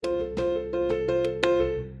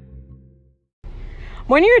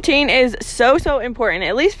Morning routine is so important,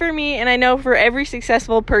 at least for me, and I know for every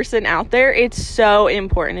successful person out there, it's so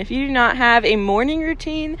important. If you do not have a morning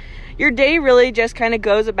routine, your day really just kind of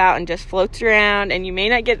goes about and just floats around, and you may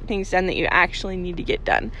not get things done that you actually need to get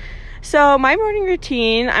done. So my morning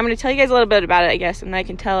routine, I'm going to tell you guys a little bit about it, I guess, and I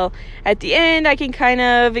can tell at the end, I can kind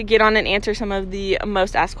of get on and answer some of the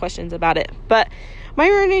most asked questions about it. But my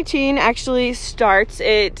morning routine actually starts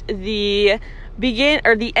at the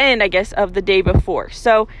end, I guess, of the day before.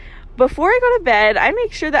 So before I go to bed, I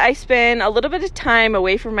make sure that I spend a little bit of time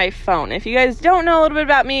away from my phone. If you guys don't know a little bit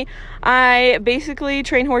about me, I basically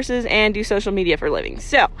train horses and do social media for a living.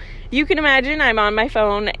 So you can imagine I'm on my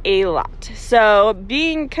phone a lot. So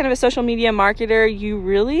being kind of a social media marketer, you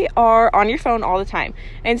really are on your phone all the time.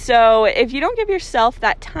 And so if you don't give yourself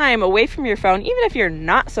that time away from your phone, even if you're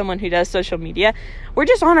not someone who does social media, we're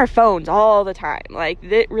just on our phones all the time. Like,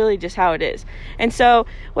 that really just how it is. And so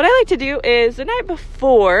what I like to do is the night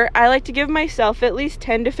before, I like to give myself at least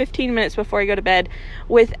 10 to 15 minutes before I go to bed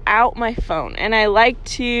without my phone. And I like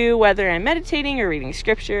to, whether I'm meditating or reading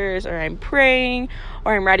scriptures or I'm praying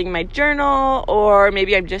or I'm writing my journal or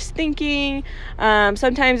maybe I'm just thinking.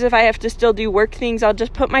 Sometimes if I have to still do work things, I'll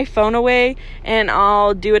just put my phone away and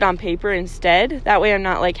I'll do it on paper instead. That way I'm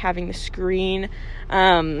not like having the screen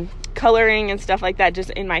coloring and stuff like that just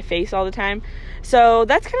in my face all the time. So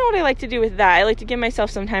that's kind of what I like to do with that. I like to give myself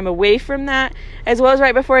some time away from that, as well as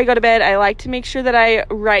right before I go to bed. I like to make sure that I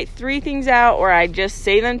write 3 things out, or I just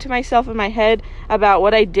say them to myself in my head about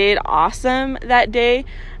what I did awesome that day.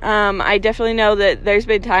 I definitely know that there's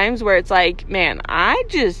been times where it's like, man, I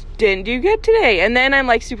just didn't do good today, and then I'm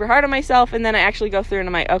like super hard on myself, and then I actually go through and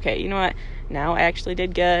I'm like, okay, you know what, now I actually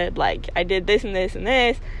did good. Like, I did this and this and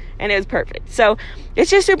this, and it was perfect. So it's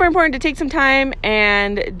just super important to take some time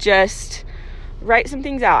and just write some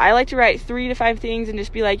things out. I like to write 3 to 5 things and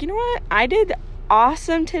just be like, you know what, I did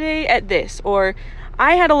awesome today at this, or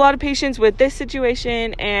I had a lot of patience with this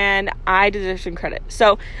situation and I deserve some credit.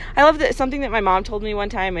 So I love that. Something that my mom told me one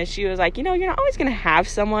time is she was like, you know, you're not always going to have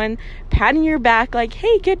someone patting your back like,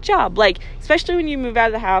 hey, good job. Like, especially when you move out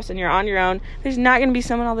of the house and you're on your own, there's not going to be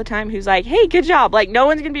someone all the time who's like, hey, good job. Like, no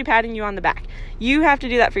one's going to be patting you on the back. You have to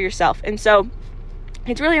do that for yourself. And so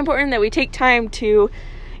it's really important that we take time to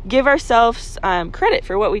give ourselves credit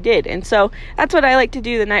for what we did. And so that's what I like to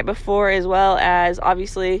do the night before, as well as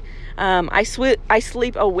obviously I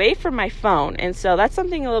sleep away from my phone. And so that's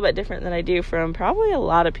something a little bit different than I do from probably a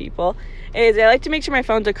lot of people, is I like to make sure my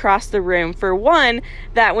phone's across the room. For one,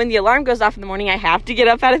 that when the alarm goes off in the morning, I have to get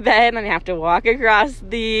up out of bed and I have to walk across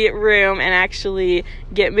the room and actually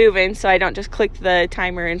get moving, so I don't just click the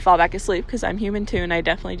timer and fall back asleep, because I'm human too and I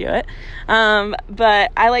definitely do it.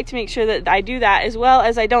 But I like to make sure that I do that, as well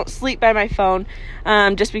as I don't sleep by my phone,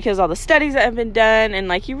 just because all the studies that have been done, and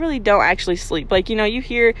like, you really don't actually sleep. Like, you know, you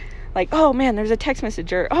hear like, oh man, there's a text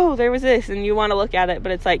message, or oh, there was this, and you want to look at it,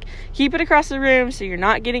 but it's like, keep it across the room so you're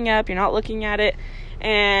not getting up, you're not looking at it.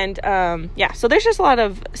 And yeah, so there's just a lot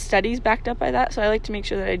of studies backed up by that, so I like to make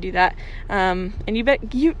sure that I do that. And you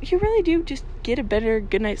really do just get a better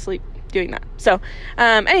good night's sleep doing that. So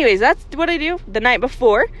anyways, that's what I do the night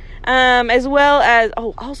before. As well as,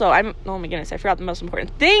 oh my goodness, I forgot the most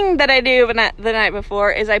important thing that I do the night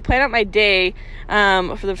before is I plan out my day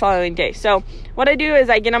for the following day. So what I do is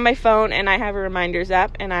I get on my phone and I have a reminders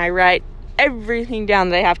app and I write everything down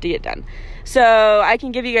that I have to get done. So I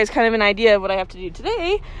can give you guys kind of an idea of what I have to do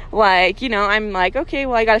today. Like, you know, I'm like, okay,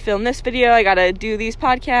 well, I got to film this video. I got to do these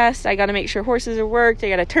podcasts. I got to make sure horses are worked. I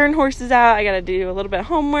got to turn horses out. I got to do a little bit of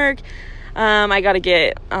homework. I got to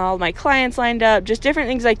get all my clients lined up, just different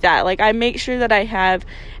things like that. Like, I make sure that I have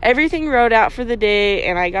everything wrote out for the day,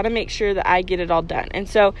 and I got to make sure that I get it all done. And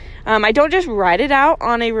so I don't just write it out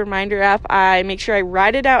on a reminder app. I make sure I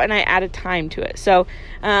write it out and I add a time to it. So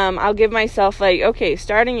I'll give myself like, okay,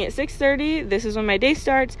 starting at 6:30, this is when my day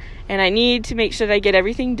starts, and I need to make sure that I get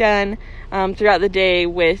everything done throughout the day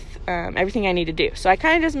with everything I need to do. So I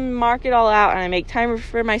kind of just mark it all out, and I make time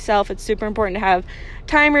for myself. It's super important to have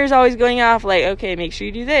timers always going off, like, okay, make sure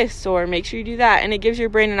you do this or make sure you do that, and it gives your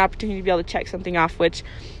brain an opportunity to be able to check something off, which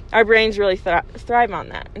our brains really thrive on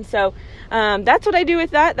that. And so that's what I do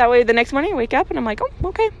with that. That way the next morning I wake up and I'm like, oh,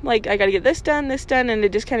 okay, like, I got to get this done, and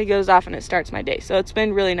it just kind of goes off and it starts my day. So it's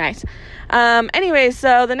been really nice. Anyways,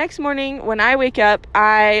 so the next morning when I wake up,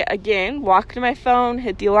 I again walk to my phone,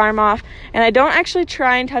 hit the alarm off, and I don't actually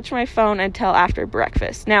try and touch my phone until after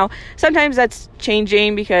breakfast. Now, sometimes that's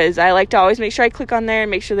changing because I like to always make sure I click on there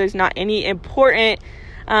and make sure there's not any important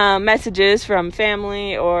messages from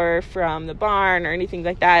family or from the barn or anything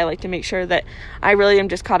like that. I like to make sure that I really am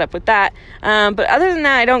just caught up with that. But other than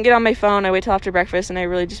that, I don't get on my phone. I wait till after breakfast, and I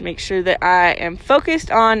really just make sure that I am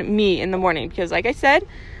focused on me in the morning, because like I said,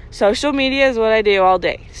 social media is what I do all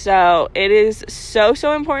day. So it is so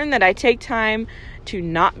important that I take time to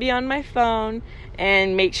not be on my phone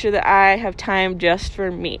and make sure that I have time just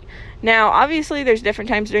for me. Now, obviously, there's different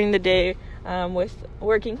times during the day with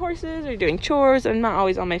working horses or doing chores. I'm not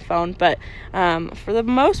always on my phone, but for the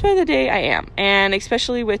most part of the day, I am. And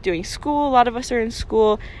especially with doing school, a lot of us are in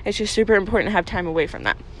school. It's just super important to have time away from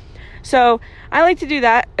that. So I like to do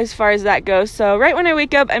that as far as that goes. So right when I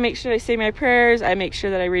wake up, I make sure I say my prayers. I make sure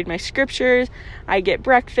that I read my scriptures. I get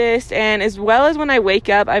breakfast. And as well as when I wake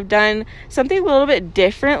up, I've done something a little bit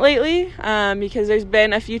different lately, because there's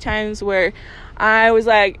been a few times where I was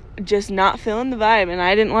like just not feeling the vibe and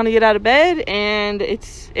I didn't want to get out of bed, and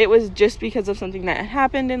it was just because of something that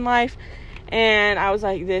happened in life, and I was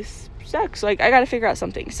like, this sucks, like I gotta figure out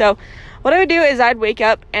something. So what I would do is I'd wake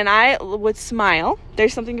up and I would smile.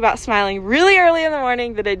 There's something about smiling really early in the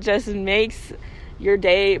morning that it just makes your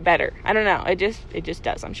day better. I don't know, it just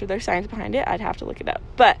does. I'm sure there's science behind it. I'd have to look it up,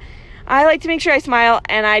 but I like to make sure I smile,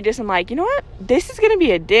 and I just am like, you know what? This is going to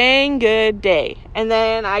be a dang good day. And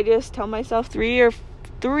then I just tell myself 3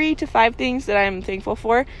 to 5 things that I'm thankful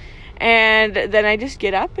for. And then I just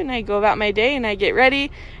get up and I go about my day and I get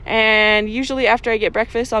ready. And usually after I get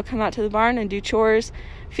breakfast, I'll come out to the barn and do chores,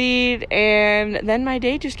 feed, and then my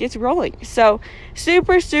day just gets rolling. So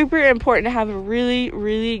super important to have a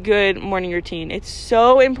really good morning routine. It's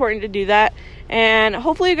so important to do that. And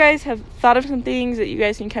hopefully you guys have thought of some things that you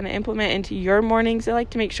guys can kind of implement into your mornings. I like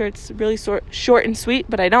to make sure it's really short and sweet,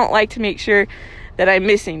 but I don't like to make sure that I'm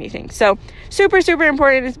missing anything. So super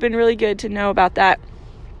important. It's been really good to know about that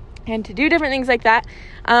and to do different things like that.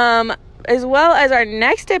 As well as our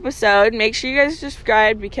next episode, make sure you guys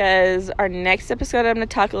subscribe, because our next episode I'm going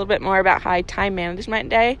to talk a little bit more about how I time manage my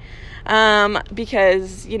day.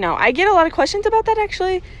 Because, I get a lot of questions about that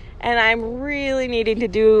actually. And I'm really needing to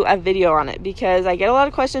do a video on it, because I get a lot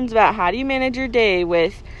of questions about how do you manage your day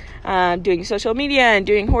with doing social media and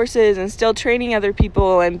doing horses and still training other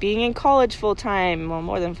people and being in college full-time, well,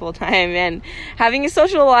 more than full-time, and having a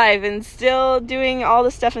social life and still doing all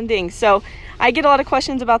the stuff and things. So I get a lot of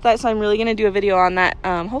questions about that, so I'm really going to do a video on that.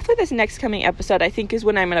 Hopefully this next coming episode, I think, is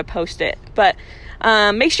when I'm going to post it. But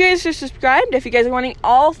make sure you guys are subscribed if you guys are wanting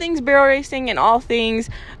all things barrel racing and all things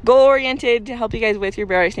goal-oriented to help you guys with your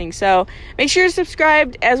barrel racing. So make sure you're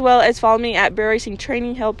subscribed, as well as follow me at Barrel Racing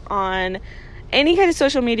Training Help on any kind of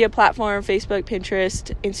social media platform: Facebook,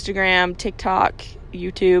 Pinterest, Instagram, TikTok,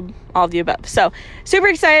 YouTube, all of the above. So super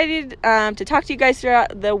excited to talk to you guys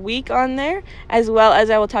throughout the week on there, as well as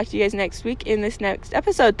I will talk to you guys next week in this next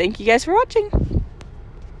episode. Thank you guys for watching.